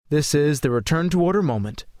This is the Return to Order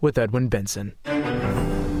Moment with Edwin Benson,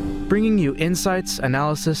 bringing you insights,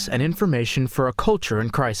 analysis, and information for a culture in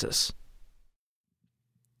crisis.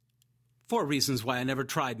 4 Reasons Why I Never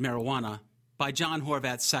Tried Marijuana by John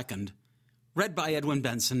Horvat II, read by Edwin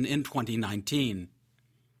Benson in 2019.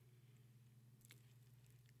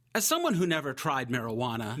 As someone who never tried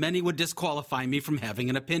marijuana, many would disqualify me from having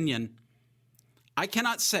an opinion. I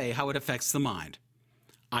cannot say how it affects the mind.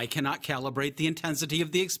 I cannot calibrate the intensity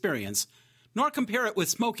of the experience, nor compare it with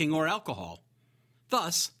smoking or alcohol.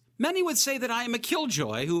 Thus, many would say that I am a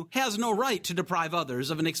killjoy who has no right to deprive others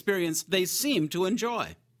of an experience they seem to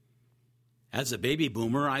enjoy. As a baby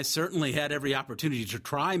boomer, I certainly had every opportunity to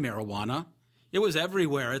try marijuana. It was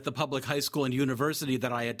everywhere at the public high school and university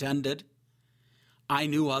that I attended. I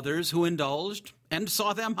knew others who indulged and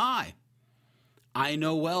saw them high. I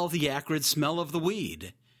know well the acrid smell of the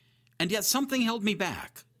weed, and yet something held me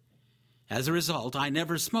back. As a result, I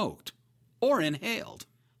never smoked or inhaled.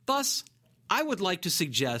 Thus, I would like to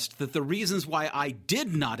suggest that the reasons why I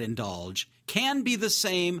did not indulge can be the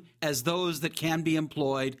same as those that can be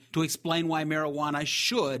employed to explain why marijuana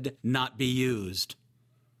should not be used.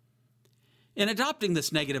 In adopting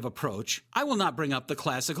this negative approach, I will not bring up the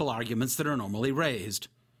classical arguments that are normally raised.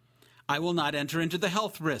 I will not enter into the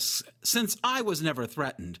health risks, since I was never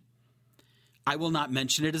threatened. I will not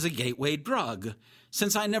mention it as a gateway drug,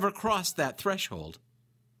 since I never crossed that threshold.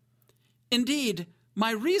 Indeed,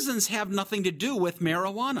 my reasons have nothing to do with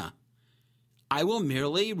marijuana. I will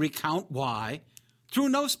merely recount why, through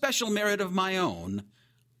no special merit of my own,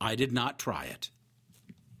 I did not try it.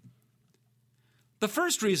 The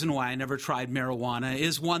first reason why I never tried marijuana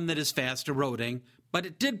is one that is fast eroding, but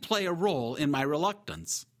it did play a role in my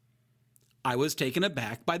reluctance. I was taken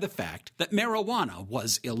aback by the fact that marijuana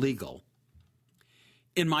was illegal.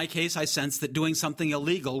 In my case, I sensed that doing something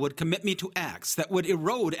illegal would commit me to acts that would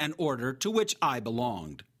erode an order to which I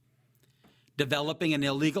belonged. Developing an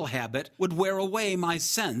illegal habit would wear away my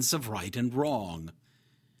sense of right and wrong.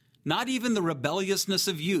 Not even the rebelliousness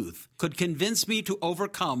of youth could convince me to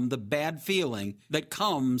overcome the bad feeling that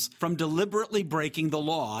comes from deliberately breaking the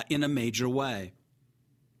law in a major way.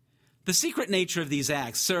 The secret nature of these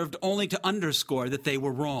acts served only to underscore that they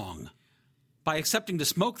were wrong. By accepting to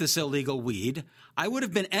smoke this illegal weed, I would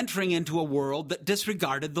have been entering into a world that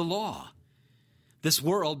disregarded the law. This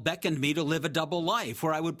world beckoned me to live a double life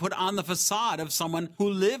where I would put on the facade of someone who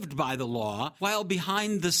lived by the law, while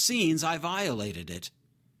behind the scenes I violated it.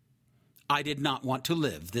 I did not want to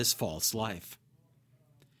live this false life.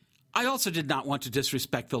 I also did not want to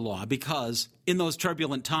disrespect the law because, in those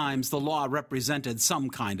turbulent times, the law represented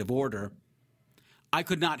some kind of order. I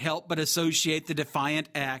could not help but associate the defiant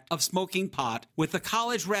act of smoking pot with the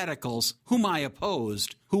college radicals whom I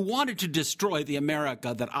opposed, who wanted to destroy the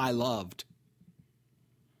America that I loved.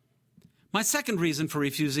 My second reason for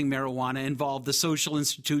refusing marijuana involved the social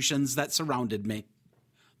institutions that surrounded me.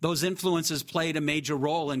 Those influences played a major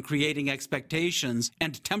role in creating expectations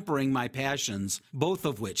and tempering my passions, both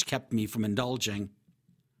of which kept me from indulging.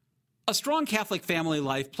 A strong Catholic family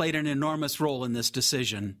life played an enormous role in this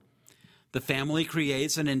decision. The family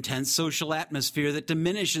creates an intense social atmosphere that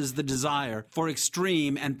diminishes the desire for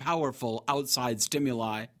extreme and powerful outside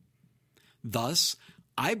stimuli. Thus,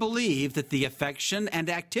 I believe that the affection and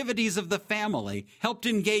activities of the family helped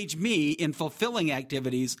engage me in fulfilling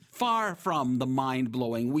activities far from the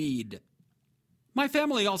mind-blowing weed. My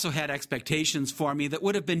family also had expectations for me that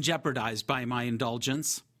would have been jeopardized by my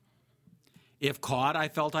indulgence. If caught, I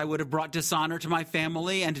felt I would have brought dishonor to my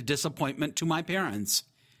family and disappointment to my parents.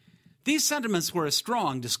 These sentiments were a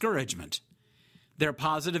strong discouragement. Their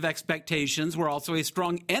positive expectations were also a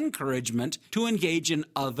strong encouragement to engage in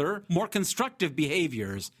other, more constructive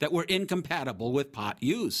behaviors that were incompatible with pot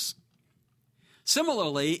use.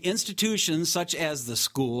 Similarly, institutions such as the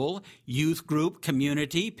school, youth group,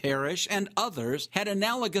 community, parish, and others had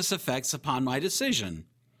analogous effects upon my decision.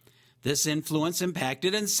 This influence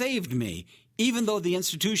impacted and saved me, even though the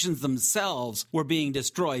institutions themselves were being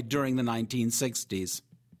destroyed during the 1960s.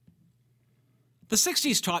 The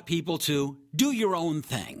 60s taught people to do your own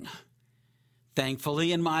thing.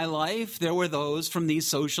 Thankfully, in my life, there were those from these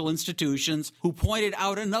social institutions who pointed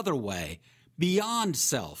out another way, beyond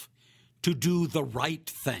self, to do the right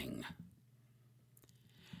thing.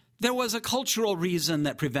 There was a cultural reason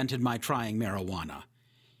that prevented my trying marijuana.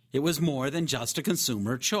 It was more than just a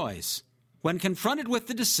consumer choice. When confronted with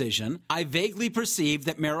the decision, I vaguely perceived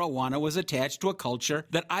that marijuana was attached to a culture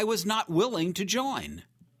that I was not willing to join.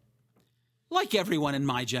 Like everyone in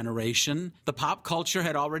my generation, the pop culture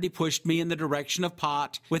had already pushed me in the direction of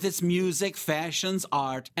pot with its music, fashions,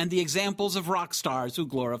 art, and the examples of rock stars who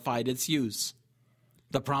glorified its use.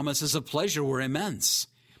 The promises of pleasure were immense.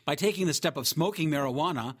 By taking the step of smoking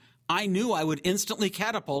marijuana, I knew I would instantly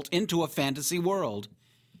catapult into a fantasy world.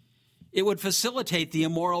 It would facilitate the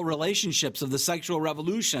immoral relationships of the sexual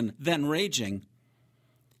revolution then raging.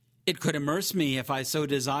 It could immerse me, if I so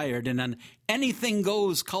desired, in an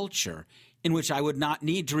anything-goes culture in which I would not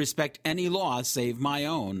need to respect any law save my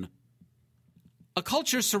own. A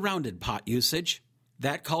culture surrounded pot usage.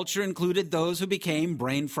 That culture included those who became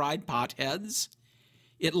brain-fried potheads.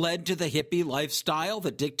 It led to the hippie lifestyle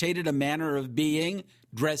that dictated a manner of being,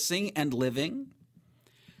 dressing, and living.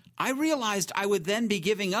 I realized I would then be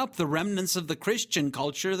giving up the remnants of the Christian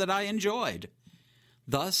culture that I enjoyed.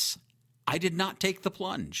 Thus, I did not take the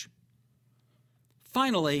plunge.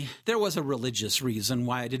 Finally, there was a religious reason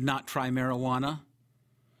why I did not try marijuana.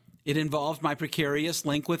 It involved my precarious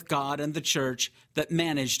link with God and the church that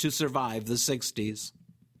managed to survive the 60s.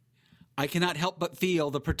 I cannot help but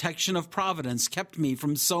feel the protection of Providence kept me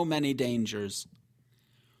from so many dangers.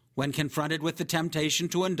 When confronted with the temptation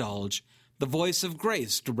to indulge, the voice of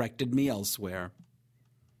grace directed me elsewhere.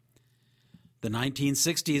 The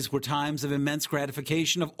 1960s were times of immense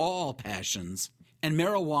gratification of all passions, and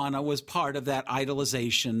marijuana was part of that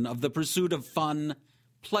idolization of the pursuit of fun,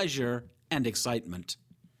 pleasure, and excitement.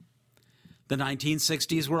 The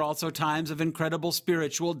 1960s were also times of incredible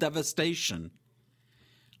spiritual devastation.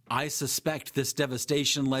 I suspect this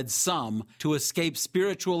devastation led some to escape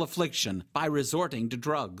spiritual affliction by resorting to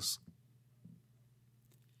drugs.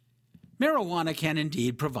 Marijuana can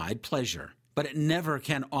indeed provide pleasure, but it never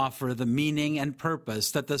can offer the meaning and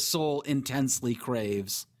purpose that the soul intensely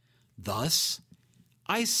craves. Thus,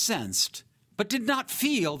 I sensed, but did not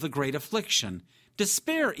feel the great affliction,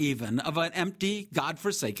 despair even of an empty,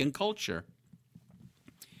 God-forsaken culture.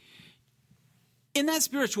 In that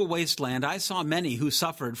spiritual wasteland, I saw many who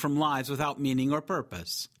suffered from lives without meaning or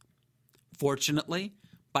purpose. Fortunately,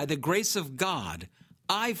 by the grace of God,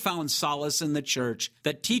 I found solace in the church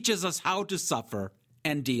that teaches us how to suffer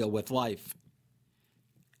and deal with life.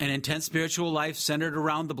 An intense spiritual life centered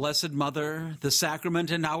around the Blessed Mother, the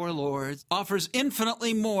Sacrament, and our Lord offers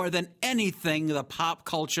infinitely more than anything the pop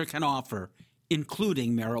culture can offer,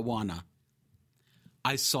 including marijuana.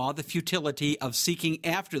 I saw the futility of seeking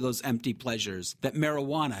after those empty pleasures that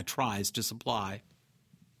marijuana tries to supply.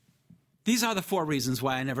 These are the 4 reasons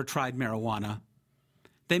why I never tried marijuana.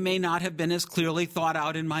 They may not have been as clearly thought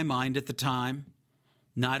out in my mind at the time.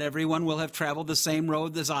 Not everyone will have traveled the same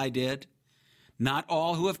road as I did. Not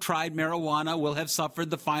all who have tried marijuana will have suffered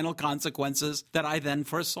the final consequences that I then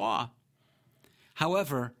foresaw.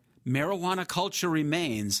 However, marijuana culture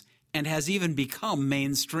remains and has even become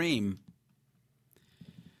mainstream.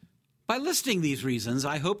 By listing these reasons,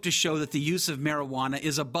 I hope to show that the use of marijuana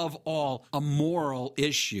is above all a moral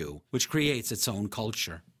issue which creates its own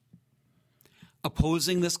culture.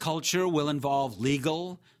 Opposing this culture will involve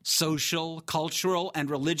legal, social, cultural, and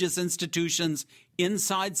religious institutions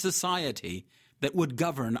inside society that would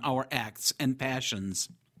govern our acts and passions.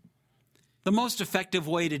 The most effective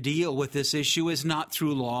way to deal with this issue is not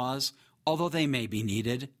through laws, although they may be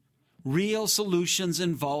needed. Real solutions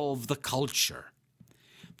involve the culture.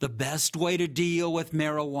 The best way to deal with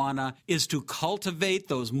marijuana is to cultivate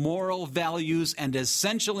those moral values and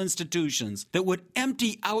essential institutions that would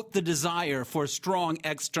empty out the desire for strong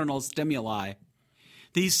external stimuli.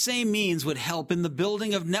 These same means would help in the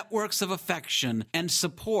building of networks of affection and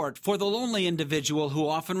support for the lonely individual who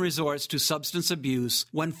often resorts to substance abuse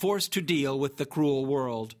when forced to deal with the cruel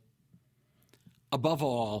world. Above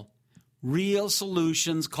all, real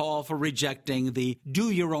solutions call for rejecting the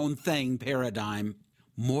do-your-own-thing paradigm.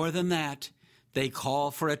 More than that, they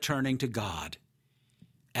call for a turning to God.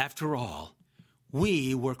 After all,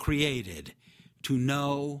 we were created to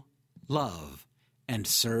know, love, and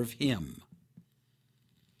serve Him.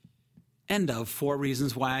 End of 4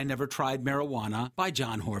 Reasons Why I Never Tried Marijuana by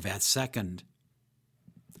John Horvath II.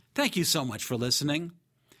 Thank you so much for listening.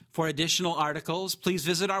 For additional articles, please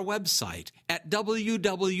visit our website at www.tfp.org.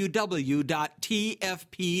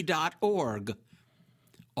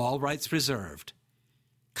 All rights reserved.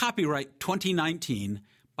 Copyright 2019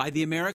 by the American